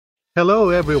Hello,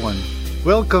 everyone.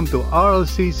 Welcome to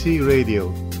RLCC Radio,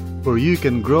 where you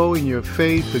can grow in your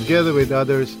faith together with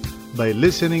others by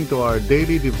listening to our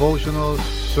daily devotionals,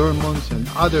 sermons, and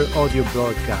other audio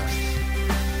broadcasts.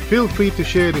 Feel free to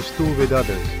share this tool with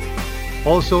others.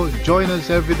 Also, join us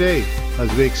every day as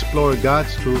we explore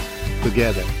God's truth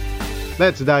together.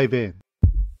 Let's dive in.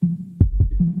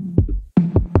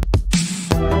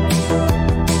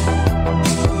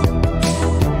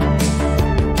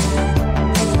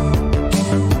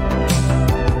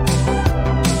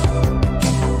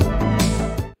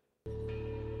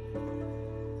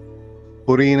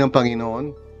 Purihin ang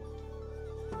Panginoon.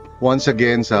 Once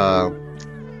again sa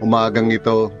umagang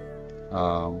ito,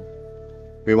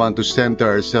 we want to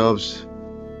center ourselves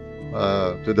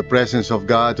to the presence of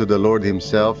God, to the Lord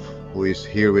Himself who is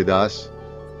here with us.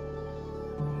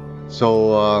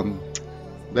 So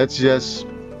let's just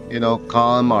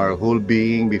calm our whole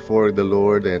being before the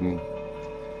Lord and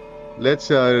let's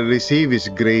receive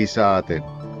His grace sa atin.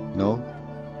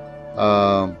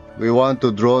 We want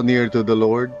to draw near to the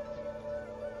Lord.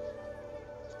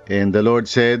 And the Lord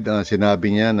said,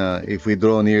 sinabi niya na if we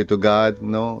draw near to God,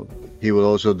 He will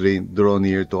also draw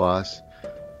near to us.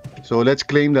 So let's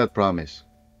claim that promise.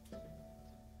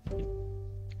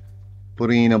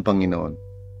 Purihin ang Panginoon.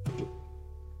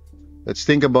 Let's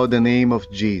think about the name of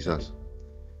Jesus.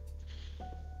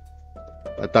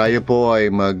 At tayo po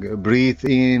ay mag-breathe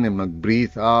in and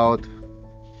mag-breathe out.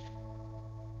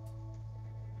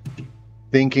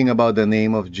 Thinking about the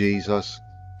name of Jesus.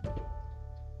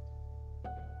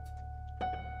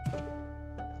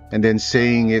 And then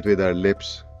saying it with our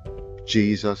lips,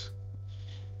 Jesus,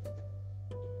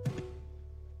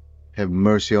 have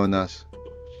mercy on us.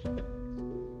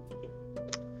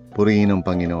 Purihin ang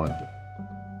Panginoon.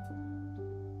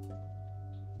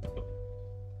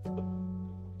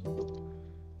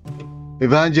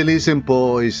 Evangelism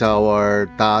po is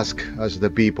our task as the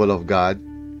people of God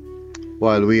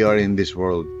while we are in this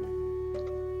world.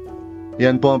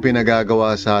 Yan po ang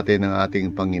pinagagawa sa atin ng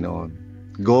ating Panginoon.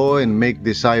 Go and make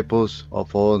disciples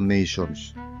of all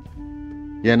nations.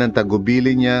 Yan ang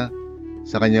tagubilin niya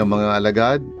sa kanyang mga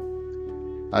alagad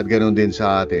at ganoon din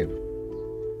sa atin.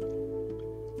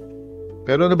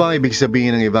 Pero ano ba ang ibig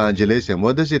sabihin ng evangelism?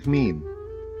 What does it mean?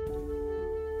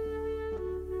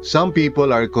 Some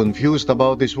people are confused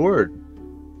about this word,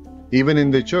 even in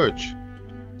the church.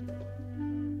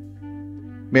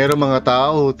 Merong mga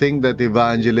tao who think that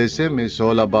evangelism is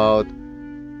all about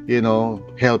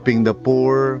helping the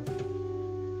poor,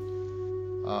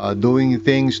 doing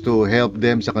things to help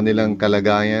them sa kanilang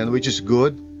kalagayan, which is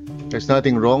good. There's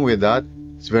nothing wrong with that.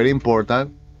 It's very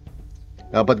important.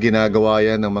 Dapat ginagawa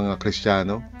yan ng mga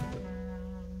Kristiyano.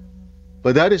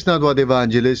 But that is not what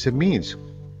evangelism means.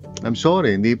 I'm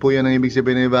sorry, hindi po yan ang ibig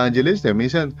sabihin ng evangelism.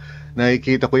 Minsan,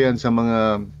 nakikita ko yan sa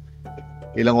mga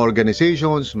ilang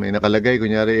organizations, may nakalagay,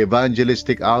 kunyari,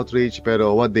 evangelistic outreach,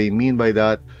 pero what they mean by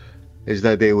that is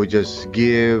that they would just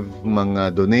give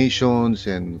mga donations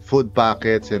and food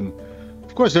packets, and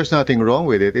of course there's nothing wrong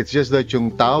with it. It's just that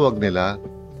yung tawag nila,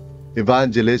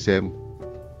 evangelism,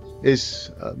 is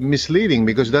misleading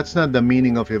because that's not the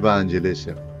meaning of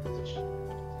evangelism.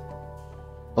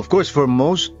 Of course, for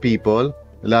most people,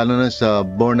 lalo na sa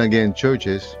born-again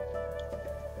churches,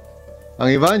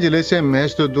 ang evangelism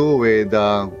has to do with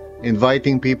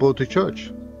inviting people to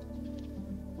church.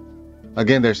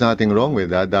 Again, there's nothing wrong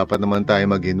with that. Dapat naman tayo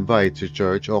mag-invite sa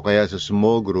church o kaya sa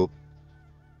small group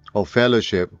o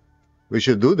fellowship. We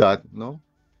should do that, no?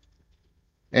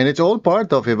 And it's all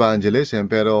part of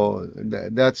evangelism, pero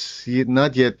that's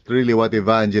not yet really what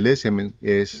evangelism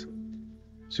is.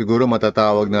 Siguro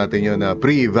matatawag natin yun na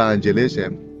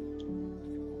pre-evangelism.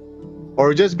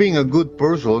 Or just being a good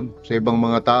person sa ibang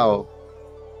mga tao.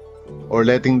 Or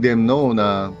letting them know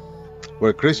na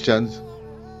we're Christians.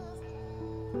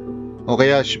 O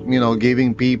kaya, giving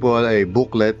people a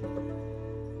booklet.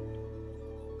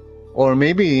 Or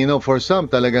maybe, for some,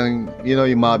 talagang, yung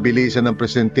mabilisan ng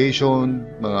presentation,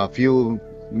 mga few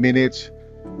minutes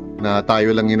na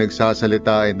tayo lang yung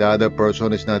nagsasalita and the other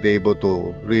person is not able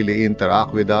to really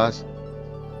interact with us.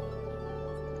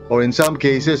 Or in some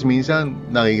cases, minsan,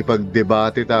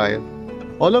 nakikipag-debate tayo.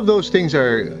 All of those things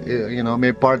are,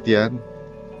 may part yan.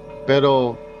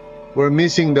 Pero, we're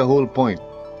missing the whole point.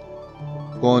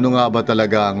 Kung ano nga ba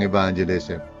talaga ang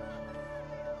evangelism.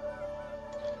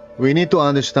 We need to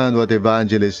understand what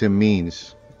evangelism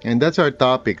means. And that's our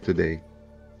topic today.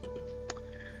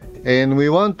 And we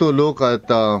want to look at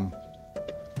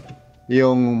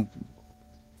yung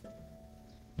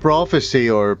prophecy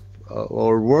or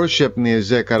worship ni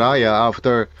Zechariah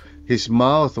after his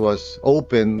mouth was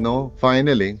open,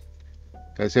 finally.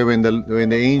 Kasi when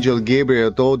the angel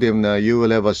Gabriel told him na you will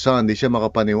have a son, di siya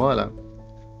makapaniwala.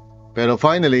 Pero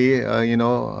finally,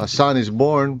 a son is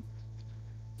born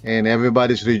and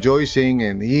everybody's rejoicing,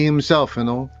 and he himself,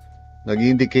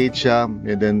 nag-indicate siya.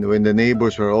 And then when the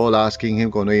neighbors were all asking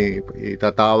him kung ano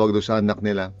itatawag doon sa anak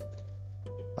nila,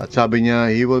 at sabi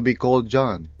niya, he will be called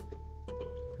John.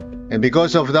 And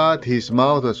because of that, his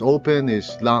mouth was open,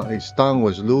 his tongue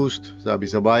was loosed, sabi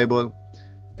sa Bible,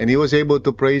 and he was able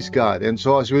to praise God. And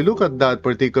so as we look at that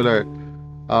particular,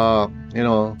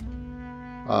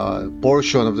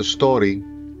 portion of the story,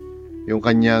 yung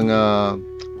kanyang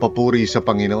papuri sa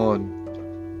Panginoon.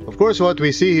 Of course, what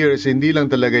we see here is hindi lang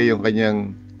talaga yung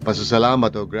kanyang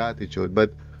pasasalamat o gratitude,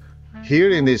 but here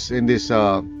in this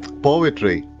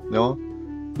poetry,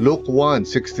 Luke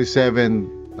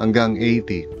 1:67 hanggang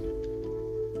 80,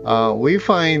 we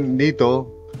find dito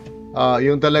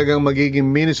yung talagang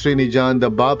magiging ministry ni John the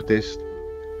Baptist,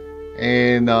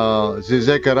 and si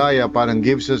Zechariah parang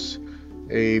gives us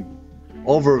a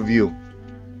overview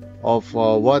of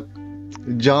what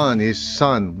John, his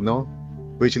son,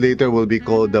 which later will be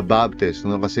called the Baptist,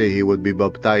 kasi he would be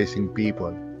baptizing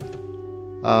people.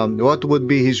 What would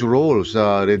be his role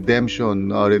sa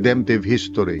redemptive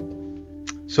history?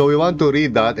 So we want to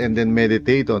read that and then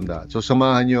meditate on that. So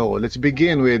samahan niyo ako. Let's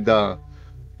begin with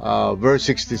verse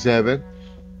 67.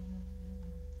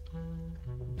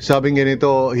 Sabi nga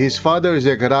nito, his father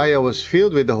Zechariah was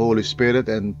filled with the Holy Spirit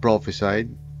and prophesied,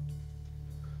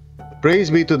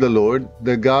 "Praise be to the Lord,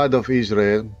 the God of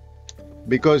Israel,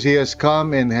 because he has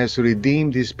come and has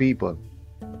redeemed his people.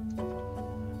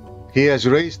 He has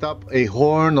raised up a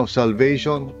horn of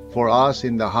salvation for us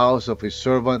in the house of his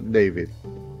servant David,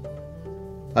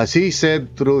 as he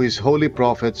said through his holy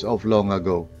prophets of long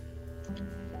ago.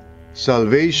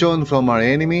 Salvation from our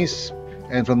enemies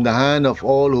and from the hand of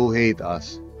all who hate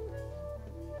us,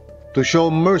 to show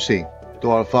mercy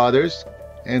to our fathers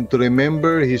and to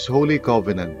remember his holy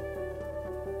covenant,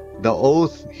 the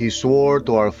oath he swore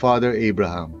to our father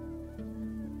Abraham,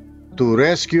 to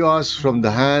rescue us from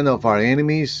the hand of our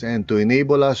enemies and to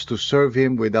enable us to serve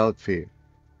him without fear,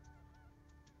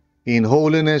 in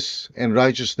holiness and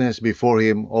righteousness before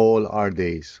him all our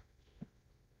days.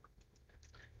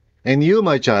 And you,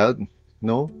 my child,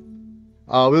 will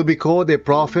be called a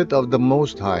prophet of the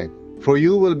Most High, for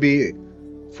you will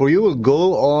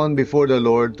go on before the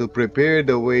Lord to prepare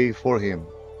the way for him,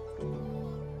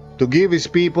 to give his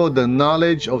people the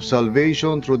knowledge of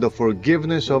salvation through the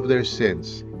forgiveness of their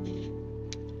sins,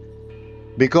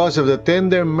 because of the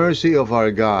tender mercy of our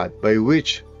God, by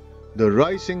which the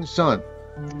rising sun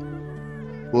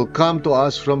will come to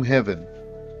us from heaven,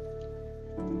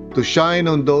 to shine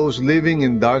on those living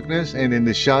in darkness and in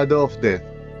the shadow of death,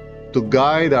 to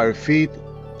guide our feet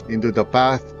into the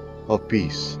path of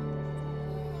peace."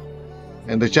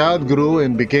 And the child grew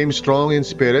and became strong in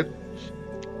spirit,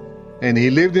 and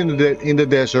he lived in the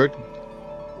desert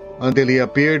until he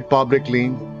appeared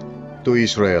publicly to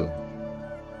Israel.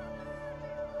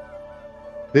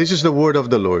 This is the word of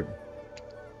the Lord.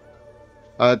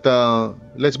 At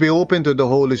let's be open to the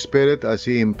Holy Spirit as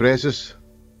he impresses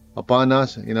upon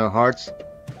us in our hearts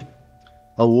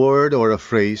a word or a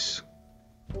phrase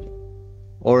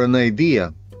or an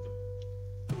idea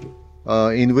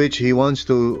in which he wants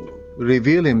to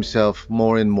reveal himself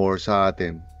more and more sa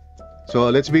atin.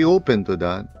 So let's be open to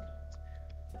that.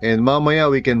 And mamaya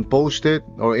we can post it,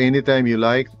 or anytime you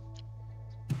like,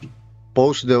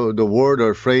 post the word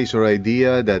or phrase or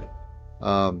idea that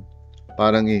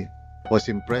parang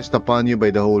was impressed upon you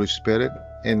by the Holy Spirit,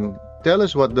 and tell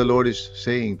us what the Lord is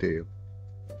saying to you.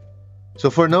 So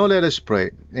for now, let us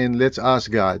pray and let's ask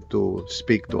God to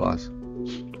speak to us.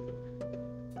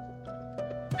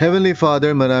 Heavenly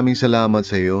Father, maraming salamat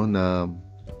sa iyo na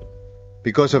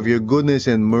because of your goodness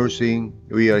and mercy,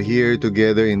 we are here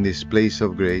together in this place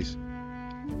of grace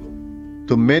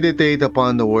to meditate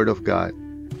upon the Word of God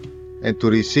and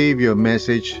to receive your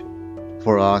message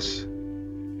for us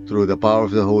through the power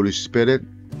of the Holy Spirit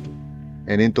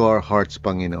and into our hearts,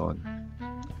 Panginoon,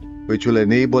 which will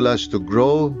enable us to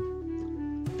grow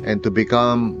and to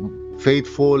become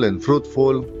faithful and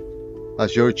fruitful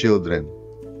as your children.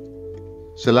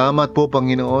 Salamat po,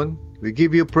 Panginoon. We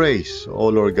give you praise, O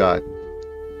Lord God.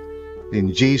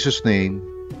 In Jesus' name,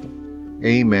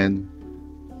 amen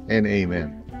and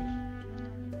amen.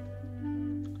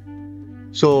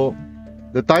 So,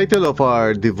 the title of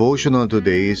our devotional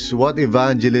today is What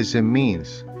Evangelism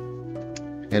Means.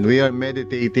 And we are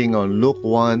meditating on Luke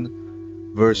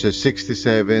 1, verses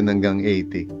 67 hanggang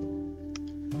 80.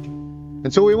 And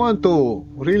so we want to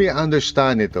really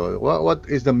understand what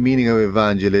is the meaning of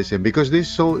evangelism, because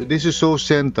this is so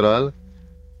central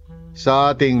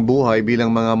sa ating buhay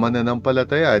bilang mga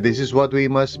mananampalataya. This is what we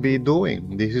must be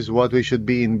doing. This is what we should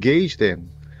be engaged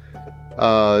in.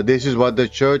 This is what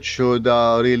the church should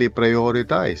really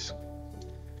prioritize.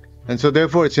 And so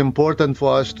therefore, it's important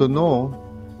for us to know,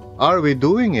 are we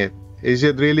doing it? Is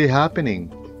it really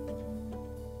happening?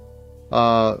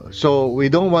 So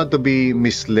we don't want to be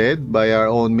misled by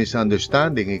our own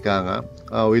misunderstanding, ika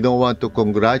nga. We don't want to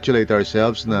congratulate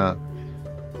ourselves na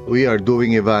we are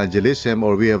doing evangelism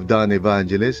or we have done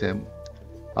evangelism,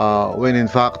 when in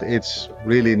fact it's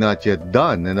really not yet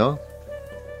done,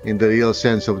 in the real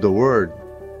sense of the word.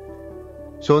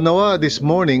 So nawa this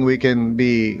morning we can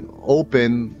be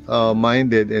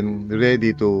open-minded and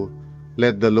ready to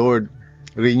let the Lord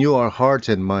renew our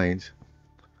hearts and minds.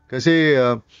 Kasi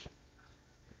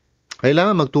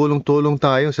kailangan magtulong-tulong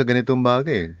tayo sa ganitong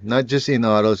bagay. Not just in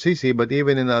RLCC, but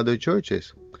even in other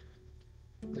churches.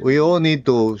 We all need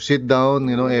to sit down,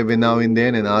 every now and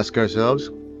then and ask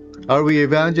ourselves, are we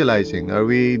evangelizing? Are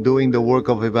we doing the work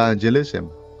of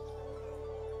evangelism?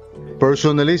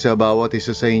 Personally, sa bawat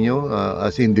isa sa inyo,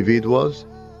 as individuals,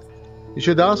 you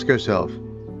should ask yourself,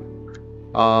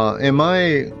 am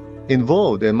I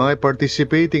involved? Am I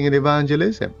participating in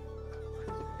evangelism?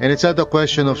 And it's not a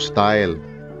question of style.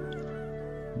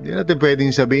 Hindi natin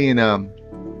pwedeng sabihin na,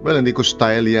 well, hindi ko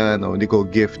style yan o hindi ko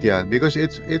gift yan, because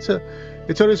it's a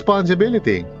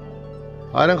responsibility.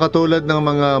 Parang katulad ng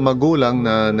mga magulang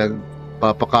na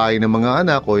nagpapakain ng mga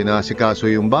anak o inaasikaso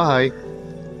yung bahay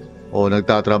o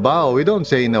nagtatrabaho, we don't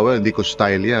say na, well, hindi ko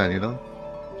style yan,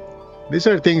 These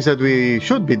are things that we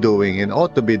should be doing and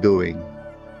ought to be doing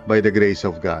by the grace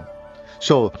of God.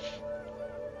 So,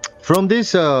 from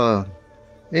this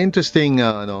interesting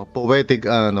poetic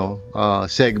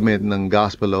segment ng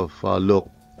Gospel of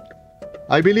Luke,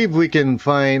 I believe we can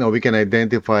find or we can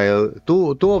identify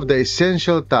two of the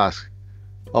essential tasks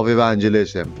of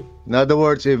evangelism. In other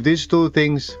words, if these two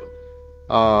things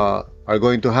are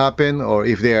going to happen, or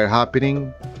if they are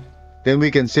happening, then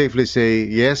we can safely say,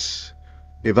 yes,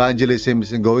 evangelism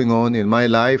is going on in my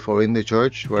life or in the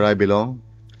church where I belong,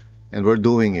 and we're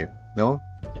doing it.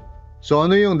 So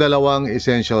ano yung dalawang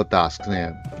essential tasks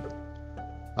na yan?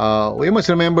 We must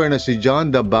remember na si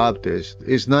John the Baptist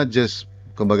is not just,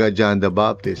 kumbaga, John the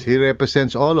Baptist. He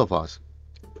represents all of us.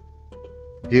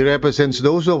 He represents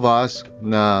those of us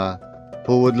na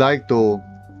who would like to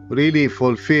really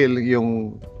fulfill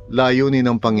yung layunin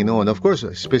ng Panginoon. Of course,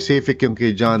 specific yung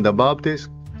kay John the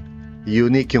Baptist.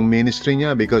 Unique yung ministry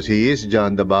niya because he is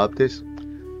John the Baptist.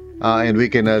 And we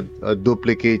cannot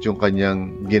duplicate yung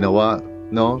kanyang ginawa,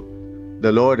 The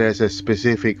Lord has a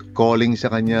specific calling sa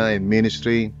kanya in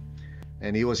ministry,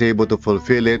 and he was able to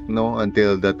fulfill it,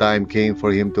 until the time came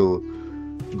for him to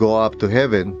go up to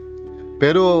heaven.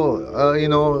 Pero,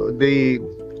 the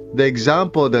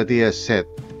example that he has set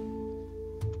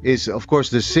is, of course,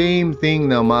 the same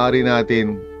thing na maaari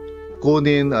natin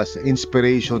kunin as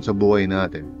inspiration sa buhay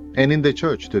natin and in the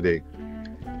church today.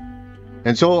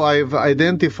 And so, I've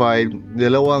identified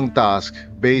dalawang task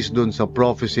based dun sa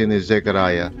prophecy ni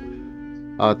Zechariah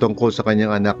tungkol sa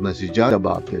kanyang anak na si John the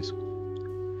Baptist.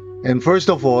 And first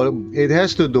of all, it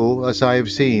has to do, as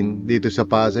I've seen dito sa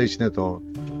passage na to,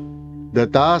 the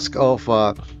task of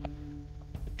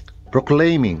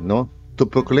proclaiming, to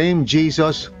proclaim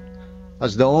Jesus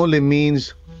as the only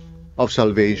means of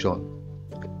salvation.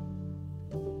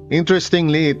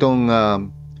 Interestingly, itong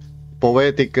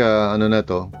poetic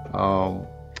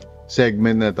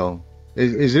segment na to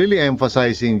is really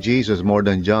emphasizing Jesus more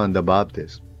than John the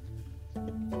Baptist.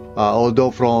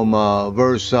 Although from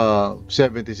verse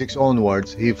 76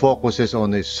 onwards, he focuses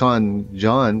on his son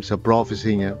John sa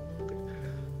prophecy niya.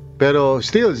 Pero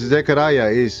still,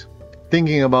 Zechariah is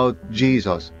thinking about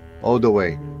Jesus all the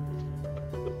way.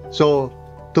 So,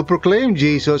 to proclaim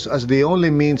Jesus as the only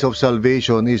means of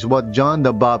salvation is what John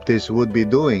the Baptist would be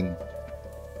doing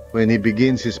when he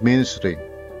begins his ministry.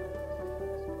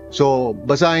 So,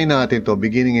 basahin natin to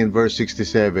beginning in verse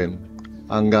 67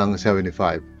 hanggang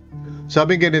 75.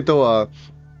 Sabi ganito,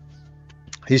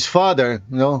 his father,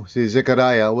 si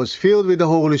Zechariah, was filled with the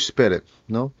Holy Spirit,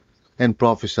 and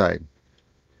prophesied.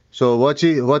 So what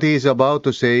he is about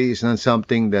to say is not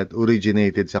something that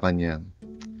originated sa kanya.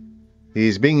 He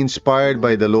is being inspired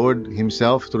by the Lord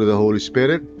himself through the Holy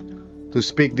Spirit to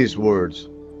speak these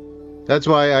words. That's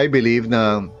why I believe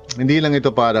na hindi lang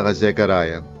ito para kay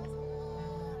Zechariah,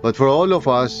 but for all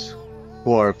of us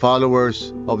who are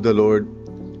followers of the Lord,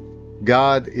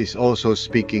 God is also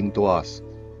speaking to us.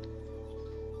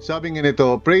 Sabi nga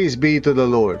nito, praise be to the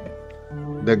Lord,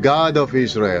 the God of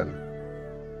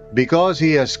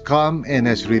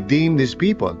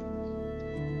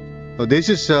So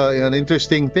this is an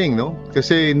interesting thing, no?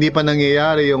 Kasi hindi pa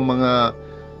nangyayari yung mga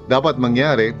dapat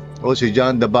mangyari. O si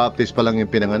John the Baptist pa lang yung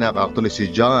pinanganak. Actually, si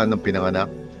John ang pinanganak.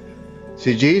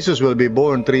 Si Jesus will be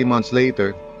born 3 months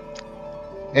later.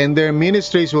 And their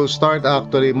ministries will start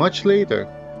actually much later.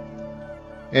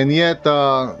 And yet,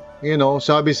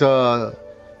 sabi sa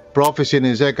prophecy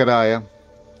ni Zechariah,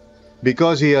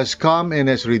 because he has come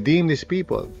and has redeemed his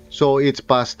people. So it's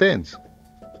past tense.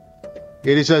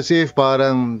 It is as if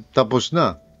parang tapos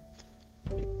na.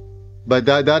 But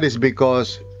that is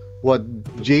because what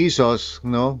Jesus,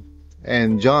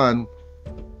 and John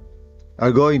are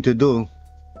going to do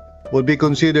will be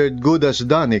considered good as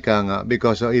done, ika nga,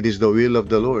 because it is the will of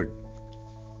the Lord.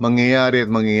 Mangyayari at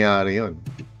mangyayari yun.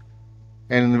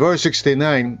 And in verse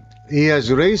 69, He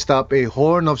has raised up a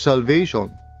horn of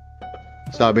salvation,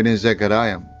 sabi ni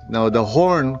Zechariah. Now, the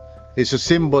horn is a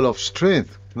symbol of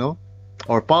strength,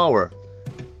 or power.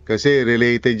 Kasi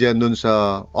related yan dun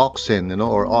sa oxen,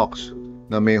 or ox,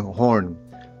 na may horn.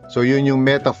 So, yun yung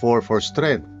metaphor for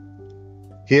strength.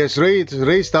 He has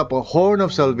raised up a horn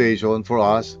of salvation for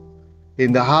us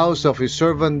in the house of His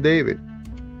servant David.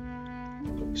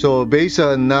 So, based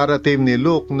on narrative ni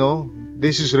Luke,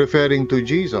 this is referring to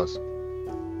Jesus.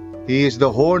 He is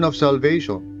the horn of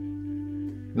salvation.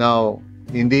 Now,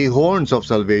 hindi horns of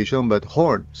salvation, but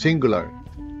horn, singular.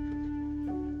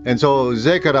 And so,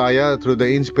 Zechariah, through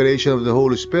the inspiration of the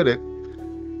Holy Spirit,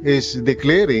 is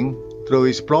declaring through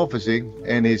his prophecy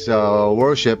and his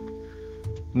worship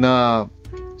na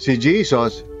si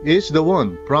Jesus is the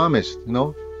one promised,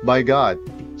 by God.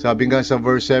 Sabi nga sa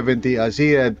verse 70, as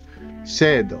he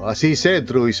said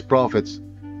through his prophets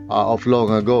of long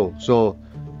ago. So,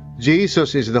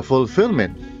 Jesus is the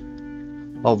fulfillment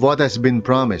of what has been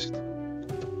promised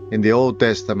in the Old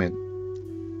Testament.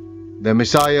 The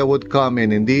Messiah would come, and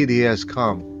indeed He has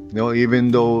come. Even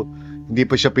though hindi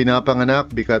pa siya pinapanganak,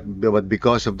 but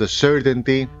because of the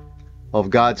certainty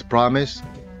of God's promise,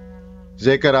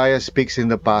 Zechariah speaks in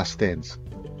the past tense.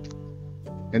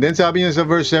 And then sabi niya sa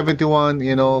verse 71,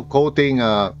 quoting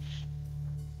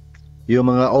yung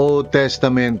mga Old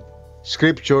Testament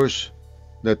scriptures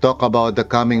that talk about the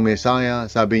coming Messiah.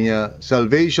 Sabi niya,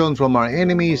 salvation from our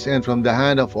enemies and from the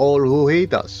hand of all who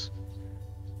hate us.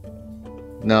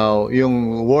 Now,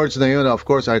 yung words na yun, of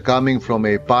course, are coming from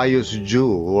a pious Jew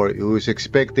who is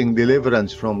expecting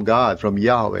deliverance from God, from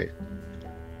Yahweh.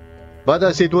 But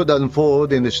as it would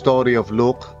unfold in the story of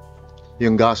Luke,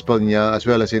 yung gospel niya, as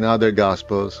well as in other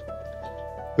gospels,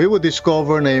 we would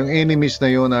discover na yung enemies na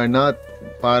yun are not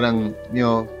parang,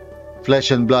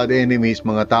 flesh and blood enemies,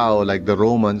 mga tao like the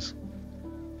Romans.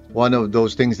 One of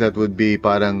those things that would be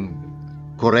parang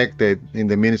corrected in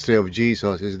the ministry of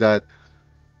Jesus is that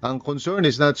ang concern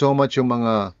is not so much yung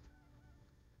mga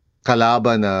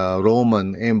kalaban na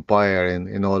Roman Empire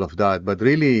and all of that, but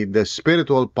really the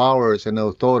spiritual powers and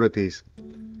authorities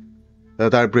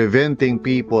that are preventing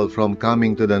people from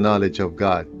coming to the knowledge of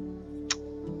God.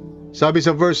 Sabi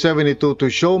sa verse 72, to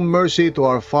show mercy to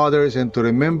our fathers and to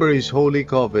remember His holy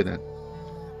covenant.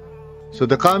 So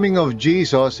the coming of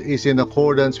Jesus is in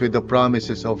accordance with the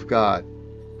promises of God,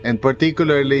 and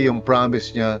particularly yung promise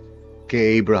niya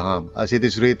kay Abraham, as it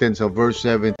is written sa verse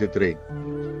 73.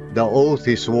 The oath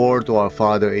He swore to our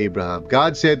father Abraham.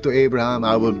 God said to Abraham,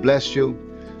 I will bless you,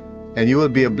 and you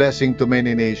will be a blessing to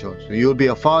many nations. You will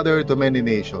be a father to many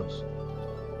nations.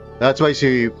 That's why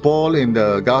si Paul in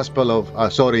the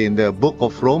in the book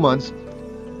of Romans,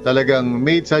 talagang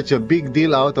made such a big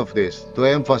deal out of this to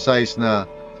emphasize na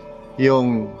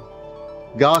yung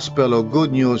gospel or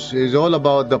good news is all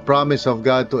about the promise of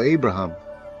God to Abraham.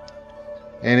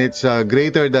 And it's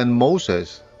greater than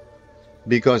Moses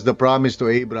because the promise to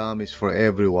Abraham is for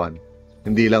everyone,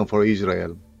 hindi lang for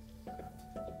Israel.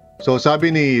 So sabi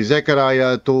ni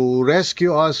Zechariah, to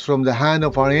rescue us from the hand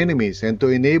of our enemies and to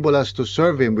enable us to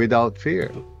serve Him without fear.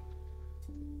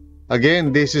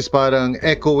 Again, this is parang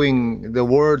echoing the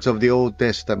words of the Old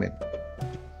Testament,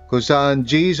 kung saan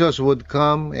Jesus would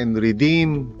come and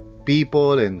redeem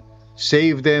people and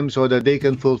save them so that they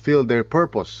can fulfill their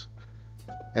purpose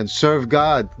and serve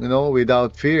God,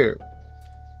 without fear.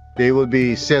 They will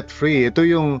be set free. Ito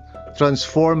yung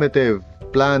transformative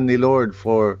plan ni Lord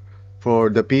for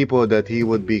the people that He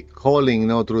would be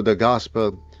calling, through the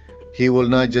gospel. He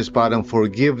will not just parang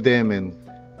forgive them and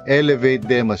elevate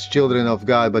them as children of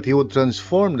God, but He would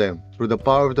transform them through the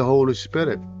power of the Holy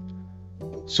Spirit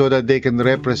so that they can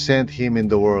represent Him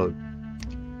in the world.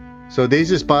 So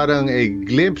this is parang a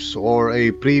glimpse or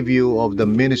a preview of the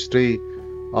ministry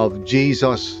of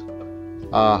Jesus,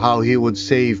 how He would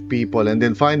save people. And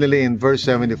then finally in verse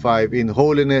 75, in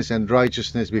holiness and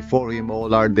righteousness before Him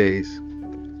all our days.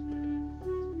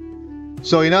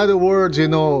 So in other words,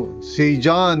 si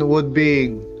John would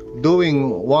be doing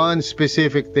one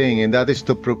specific thing, and that is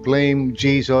to proclaim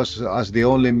Jesus as the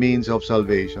only means of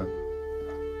salvation.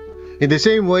 In the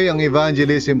same way, ang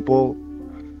evangelism po,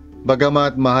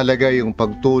 bagamat mahalaga yung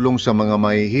pagtulong sa mga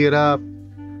mahihirap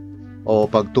o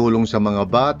pagtulong sa mga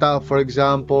bata, for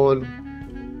example,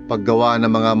 paggawa ng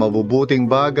mga mabubuting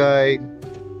bagay,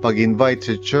 pag-invite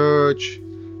sa church,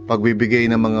 pagbibigay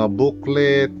ng mga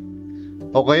booklet,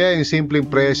 o kaya yung simpleng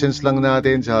presence lang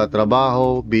natin sa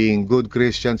trabaho, being good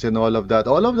Christians and all of that,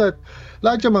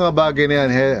 lahat yung mga bagay na yan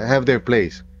have their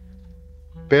place.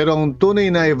 Pero ang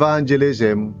tunay na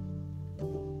evangelism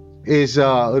is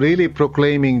really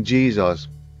proclaiming Jesus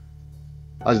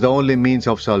as the only means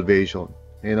of salvation,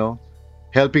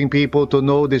 helping people to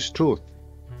know this truth.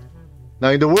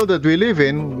 Now, in the world that we live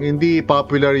in, hindi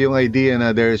popular yung idea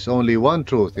na there's only one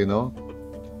truth,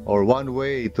 or one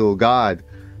way to God,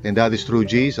 and that is through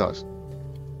Jesus.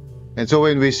 And so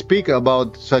when we speak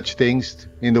about such things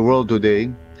in the world today,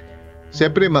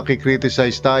 siyempre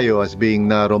makikriticize tayo as being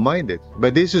narrow-minded.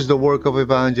 But this is the work of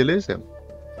evangelism.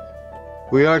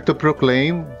 We are to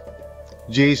proclaim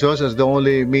Jesus as the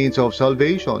only means of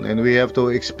salvation, and we have to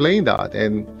explain that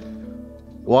and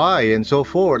why and so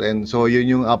forth. And so yun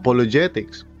yung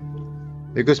apologetics.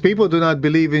 Because people do not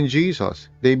believe in Jesus.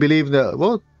 They believe that,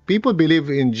 people believe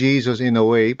in Jesus in a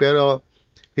way, pero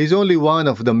He's only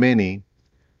one of the many.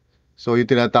 So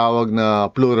yung tinatawag na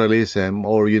pluralism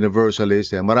or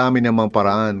universalism, marami namang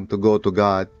paraan to go to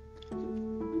God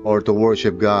or to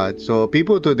worship God. So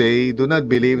people today do not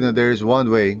believe that there is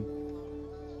one way.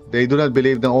 They do not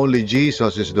believe that only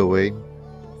Jesus is the way.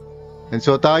 And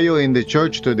so tayo in the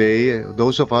church today,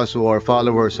 those of us who are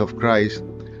followers of Christ,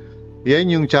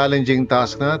 yan yung challenging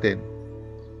task natin.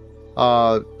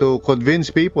 To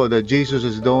convince people that Jesus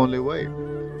is the only way.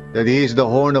 That He is the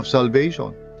horn of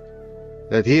salvation.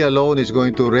 That He alone is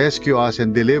going to rescue us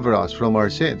and deliver us from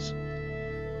our sins.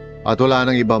 At wala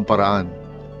nang ibang paraan.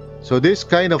 So this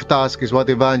kind of task is what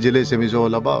evangelism is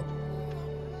all about.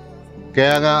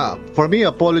 Kaya nga, for me,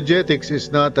 apologetics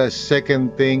is not a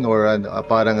second thing or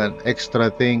parang an extra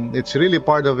thing. It's really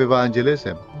part of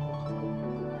evangelism.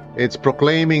 It's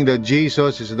proclaiming that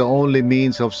Jesus is the only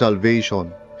means of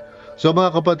salvation. So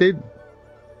mga kapatid,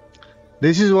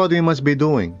 this is what we must be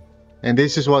doing. And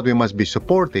this is what we must be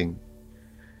supporting.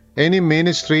 Any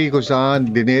ministry kung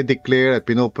saan dinedeclare at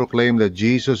pinoproclaim that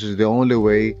Jesus is the only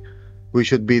way, we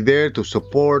should be there to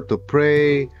support, to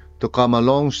pray, to come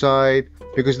alongside,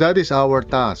 because that is our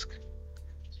task.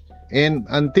 And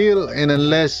until and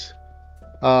unless,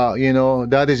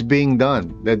 that is being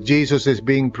done, that Jesus is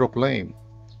being proclaimed,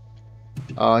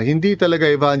 hindi talaga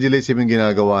evangelism yung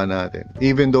ginagawa natin,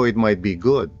 even though it might be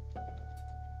good.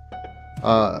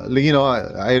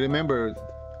 I remember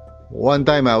one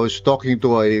time I was talking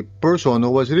to a person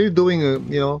who was really doing,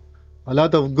 a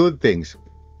lot of good things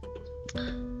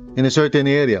in a certain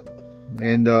area.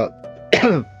 And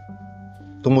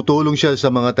tumutulong siya sa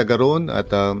mga taga roon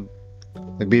at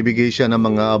nagbibigay siya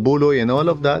ng mga abuloy and all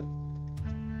of that.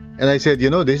 And I said,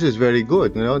 this is very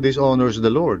good. This honors the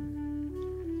Lord.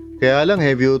 Kaya lang,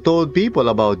 have you told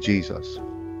people about Jesus?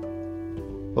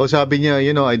 O sabi niya,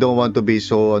 I don't want to be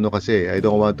so, I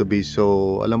don't want to be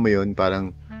so, alam mo yun,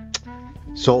 parang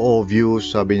so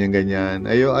obvious, sabi niya ganyan.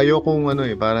 Ayokong,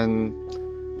 parang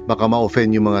baka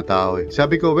ma-offend yung mga tao.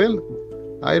 Sabi ko, well,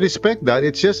 I respect that.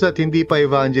 It's just that hindi pa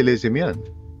evangelism yan.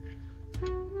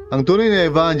 Ang tunay na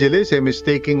evangelism is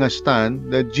taking a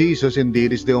stand that Jesus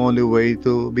indeed is the only way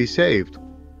to be saved.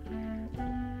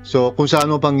 So, kung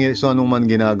saan man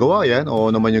ginagawa yan,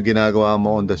 o naman yung ginagawa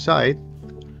mo on the side,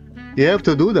 you have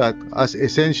to do that as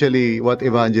essentially what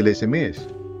evangelism is.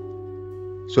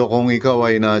 So kung ikaw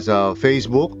ay nasa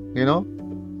Facebook,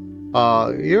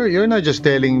 you're not just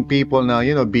telling people na,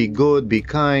 be good, be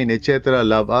kind, etc.,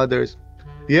 love others.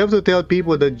 You have to tell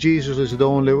people that Jesus is the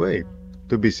only way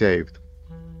to be saved.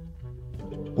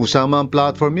 Usama ang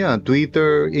platform yan,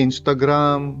 Twitter,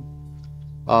 Instagram,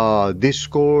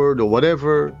 Discord, or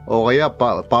whatever, o kaya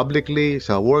publicly,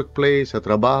 sa workplace, sa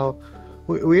trabaho.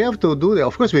 We have to do that.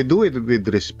 Of course, we do it with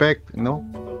respect,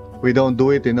 We don't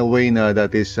do it in a way na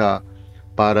that is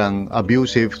parang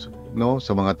abusive,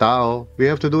 sa mga tao. We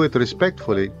have to do it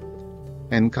respectfully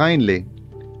and kindly.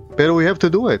 Pero we have to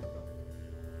do it.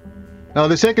 Now,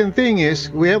 the second thing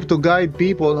is, we have to guide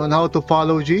people on how to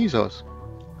follow Jesus.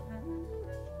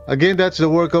 Again, that's the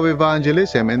work of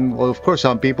evangelism. And of course,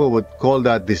 some people would call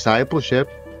that discipleship.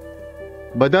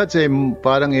 But that's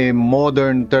parang a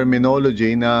modern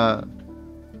terminology na,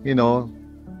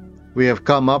 we have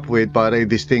come up with para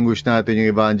i-distinguish natin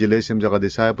yung evangelism sa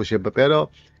discipleship.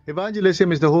 Pero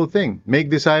Evangelism is the whole thing. Make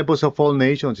disciples of all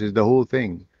nations is the whole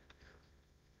thing.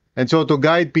 And so to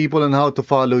guide people on how to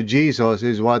follow Jesus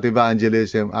is what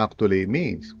evangelism actually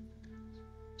means.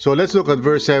 So let's look at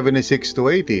verse 76 to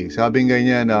 80. Sabi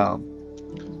ganyan na,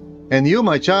 and you,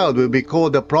 my child, will be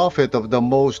called the prophet of the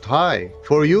Most High,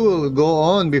 for you will go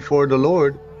on before the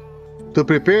Lord to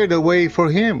prepare the way for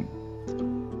Him.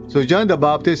 So John the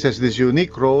Baptist has this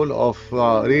unique role of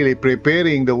really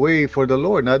preparing the way for the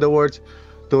Lord. In other words,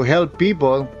 to help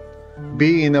people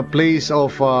be in a place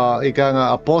of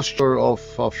a posture of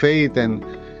faith and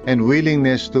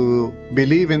willingness to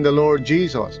believe in the Lord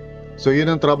Jesus. So yun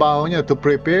ang trabaho niya, to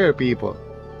prepare people.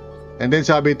 And then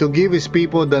sabi, to give His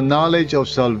people the knowledge of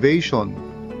salvation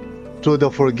through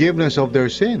the forgiveness of their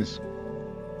sins.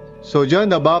 So John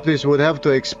the Baptist would have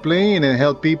to explain and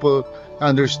help people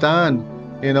understand,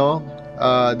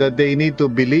 that they need to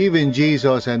believe in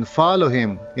Jesus and follow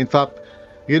Him. In fact,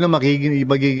 yun ang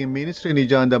magiging ministry ni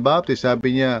John the Baptist.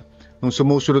 Sabi niya, nung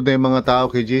sumusunod na yung mga tao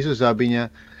kay Jesus, sabi niya,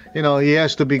 he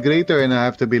has to be greater and I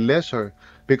have to be lesser.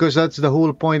 Because that's the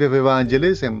whole point of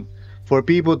evangelism. For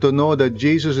people to know that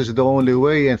Jesus is the only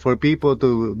way, and for people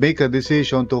to make a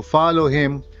decision to follow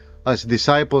Him as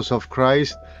disciples of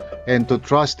Christ and to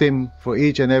trust Him for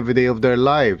each and every day of their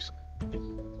lives.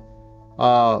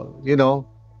 To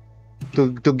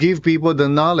give people the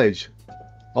knowledge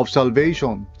of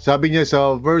salvation. Sabi niya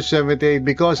sa verse 78,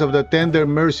 because of the tender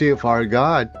mercy of our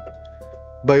God,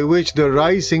 by which the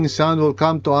rising sun will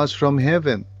come to us from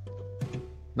heaven.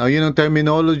 Now, yun ang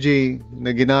terminology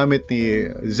na ginamit ni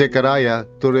Zechariah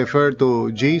to refer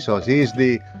to Jesus. He is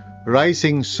the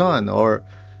rising sun, or,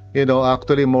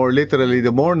 actually more literally,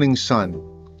 the morning sun.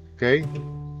 Okay?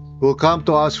 Will come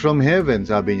to us from heaven,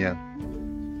 sabi niya.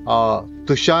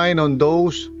 To shine on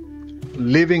those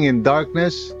living in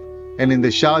darkness and in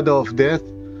the shadow of death,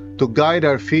 to guide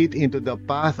our feet into the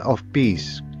path of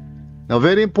peace. Now,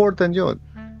 very important yun.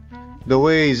 The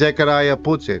way Zechariah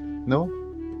puts it, no?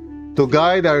 To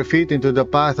guide our feet into the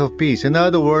path of peace. In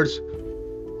other words,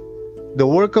 the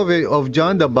work of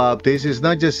John the Baptist is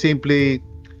not just simply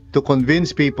to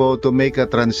convince people to make a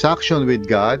transaction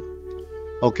with God.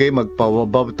 Okay,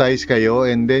 magpabaptize kayo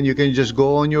and then you can just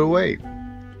go on your way.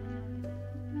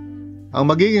 Ang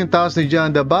magiging task ni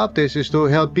John the Baptist is to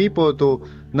help people to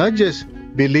not just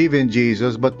believe in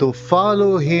Jesus, but to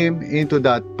follow Him into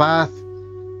that path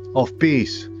of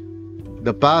peace,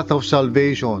 the path of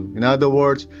salvation. In other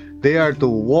words, they are to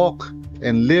walk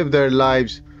and live their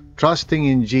lives trusting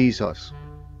in Jesus.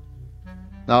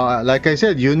 Now, like I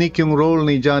said, unique yung role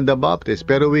ni John the Baptist,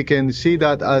 pero we can see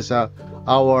that as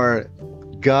our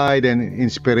guide and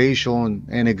inspiration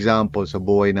and example sa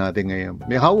buhay natin ngayon.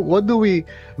 What do we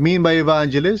mean by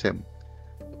evangelism?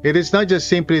 It is not just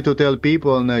simply to tell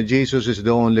people that Jesus is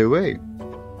the only way.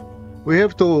 We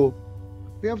have to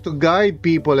guide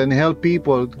people and help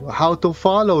people how to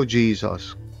follow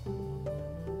Jesus.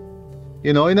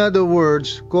 In other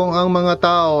words, kung ang mga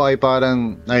tao ay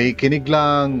parang nakikinig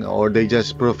lang or they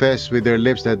just profess with their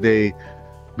lips that they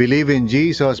believe in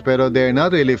Jesus pero they're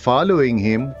not really following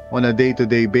Him on a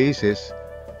day-to-day basis,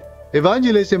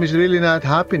 evangelism is really not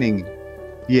happening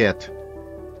yet.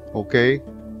 Okay?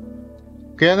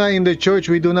 Kaya nga in the church,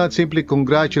 we do not simply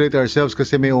congratulate ourselves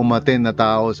kasi may umattend na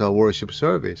tao sa worship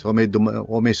service o may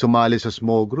sumali sa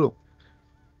small group.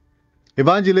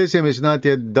 Evangelism is not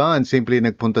yet done simply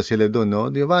nagpunta sila doon,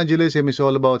 no? The evangelism is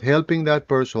all about helping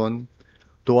that person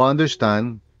to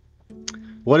understand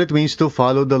what it means to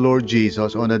follow the Lord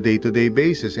Jesus on a day-to-day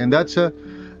basis. And that's a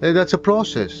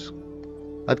process.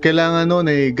 At kailangan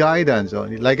nun ay guidance.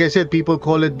 Like I said, people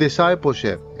call it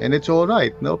discipleship. And it's all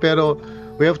right, no? Pero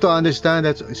we have to understand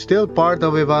that's still part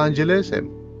of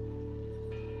evangelism.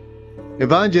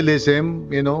 Evangelism,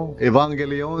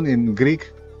 evangelion in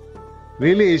Greek,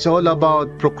 really is all about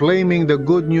proclaiming the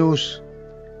good news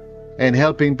and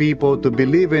helping people to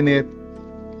believe in it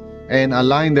and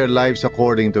align their lives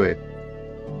according to it.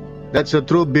 That's the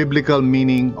true biblical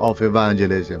meaning of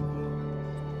evangelism.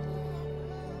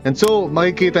 And so,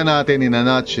 makikita natin in a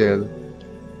nutshell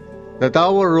that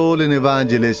our role in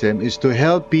evangelism is to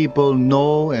help people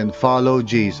know and follow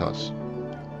Jesus.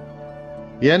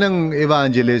 Yan ang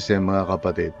evangelism, mga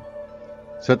kapatid.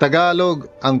 Sa Tagalog,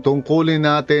 ang tungkulin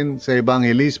natin sa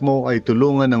ebanghelismo ay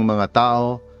tulungan ng mga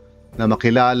tao na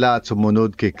makilala at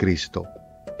sumunod kay Kristo.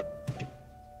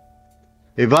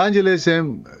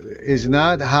 Evangelism is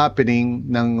not happening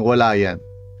nang wala yan.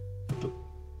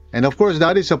 And of course,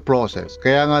 that is a process.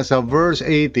 Kaya nga sa verse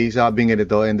 80, sabi nga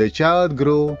nito, and the child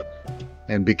grew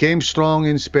and became strong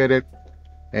in spirit,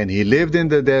 and he lived in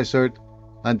the desert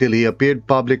until he appeared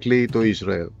publicly to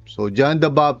Israel. So John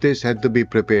the Baptist had to be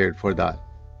prepared for that.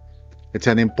 It's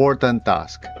an important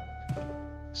task.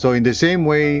 So in the same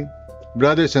way,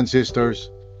 brothers and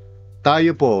sisters,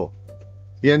 tayo po,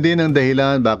 yan din ang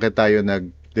dahilan bakit tayo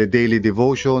nag-daily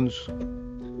devotions,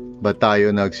 ba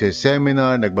tayo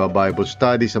nagse-seminar, nagba-Bible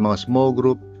study sa mga small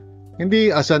group, hindi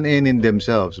as an end in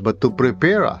themselves, but to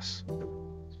prepare us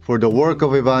for the work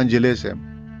of evangelism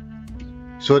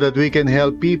so that we can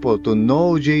help people to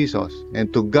know Jesus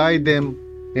and to guide them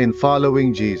in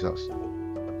following Jesus.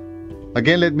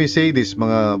 Again, let me say this,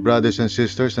 mga brothers and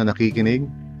sisters na nakikinig.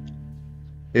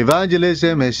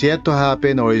 Evangelism has yet to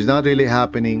happen or is not really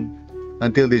happening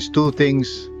until these two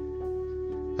things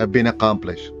have been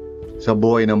accomplished sa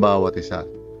buhay ng bawat isa.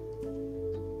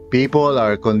 People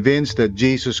are convinced that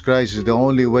Jesus Christ is the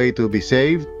only way to be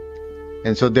saved,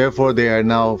 and so therefore they are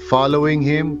now following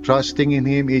Him, trusting in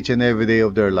Him each and every day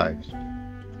of their lives.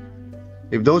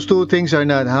 If those two things are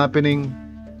not happening,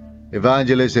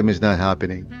 evangelism is not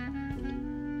happening.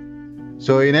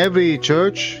 So in every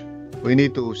church, we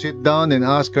need to sit down and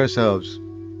ask ourselves,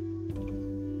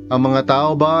 ang mga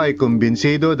tao ba ay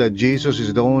kumbinsido that Jesus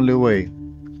is the only way?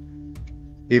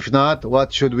 If not,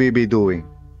 what should we be doing?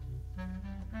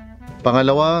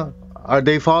 Pangalawa, are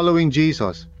they following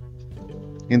Jesus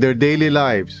in their daily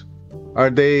lives? Are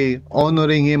they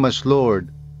honoring Him as Lord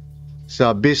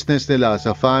sa business nila,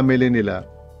 sa family nila,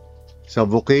 sa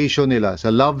vocation nila, sa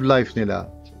love life nila,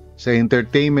 sa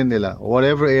entertainment nila,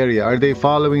 whatever area? Are they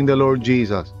following the Lord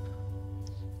Jesus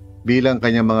bilang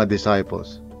Kanyang mga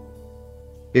disciples?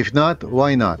 If not,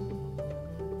 why not?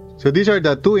 So these are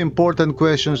the two important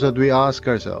questions that we ask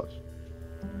ourselves.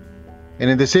 And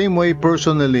in the same way,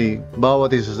 personally,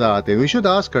 bawat isa sa atin, we should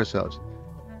ask ourselves,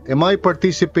 am I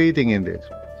participating in this?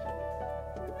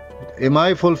 Am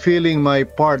I fulfilling my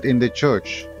part in the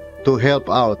church to help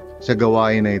out sa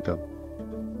gawain na ito?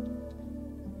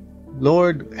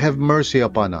 Lord, have mercy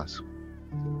upon us.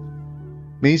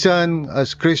 Minsan,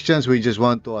 as Christians, we just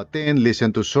want to attend,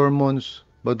 listen to sermons,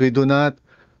 but we do not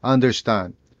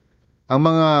understand. Ang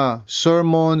mga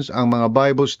sermons, ang mga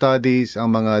Bible studies,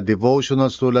 ang mga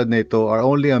devotionals tulad nito are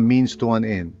only a means to an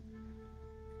end.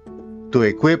 To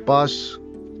equip us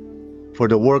for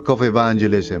the work of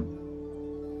evangelism.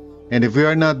 And if we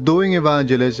are not doing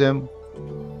evangelism,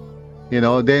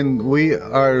 then we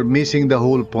are missing the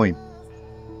whole point.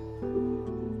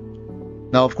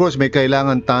 Now, of course, may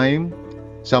kailangan time.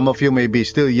 Some of you may be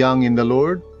still young in the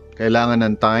Lord. Kailangan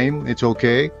ng time. It's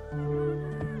okay.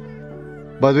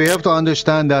 But we have to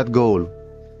understand that goal.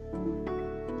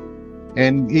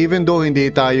 And even though hindi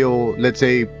tayo, let's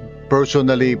say,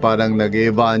 personally parang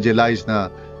nag-evangelize na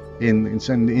in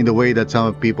the way that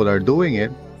some people are doing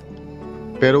it,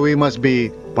 pero we must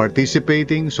be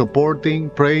participating,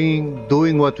 supporting, praying,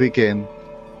 doing what we can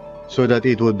so that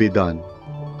it would be done.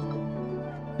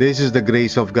 This is the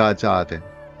grace of God sa atin.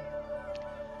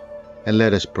 And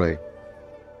let us pray.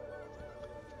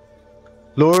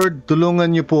 Lord,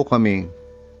 tulungan niyo po kami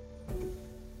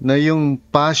na yung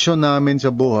passion namin sa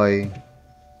buhay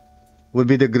would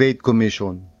be the Great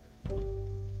Commission.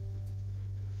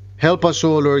 Help us,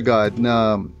 O Lord God,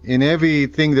 na in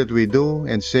everything that we do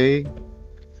and say,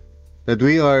 that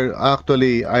we are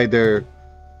actually either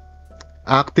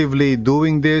actively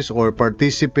doing this or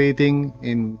participating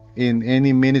in any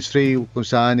ministry kung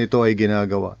saan ito ay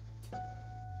ginagawa.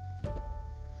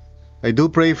 I do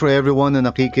pray for everyone na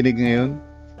nakikinig ngayon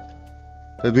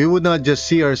that we would not just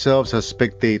see ourselves as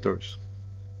spectators,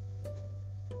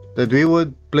 that we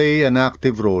would play an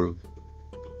active role.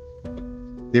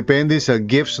 Depende sa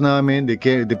gifts namin,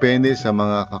 depende sa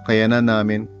mga kakayanan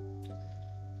namin.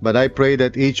 But I pray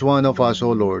that each one of us, O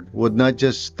Lord, would not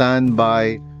just stand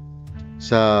by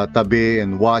sa tabi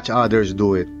and watch others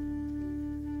do it.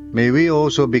 May we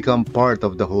also become part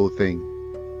of the whole thing,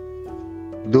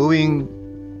 doing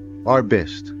our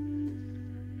best.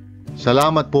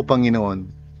 Salamat po, Panginoon,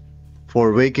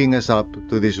 for waking us up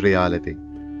to this reality.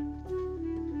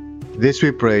 This we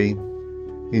pray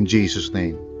in Jesus'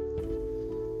 name.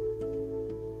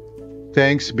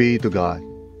 Thanks be to God.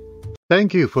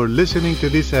 Thank you for listening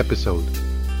to this episode.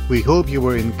 We hope you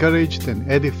were encouraged and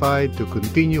edified to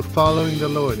continue following the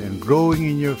Lord and growing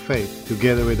in your faith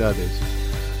together with others.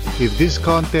 If this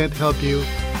content helped you,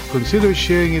 consider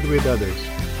sharing it with others.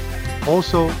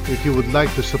 Also, if you would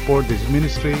like to support this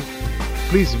ministry,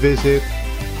 please visit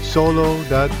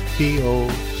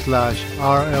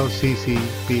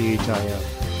solo.to/RLCCPHIL.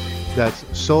 That's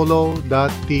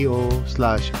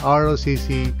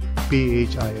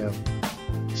solo.to/RLCCPHIL.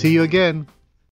 See you again.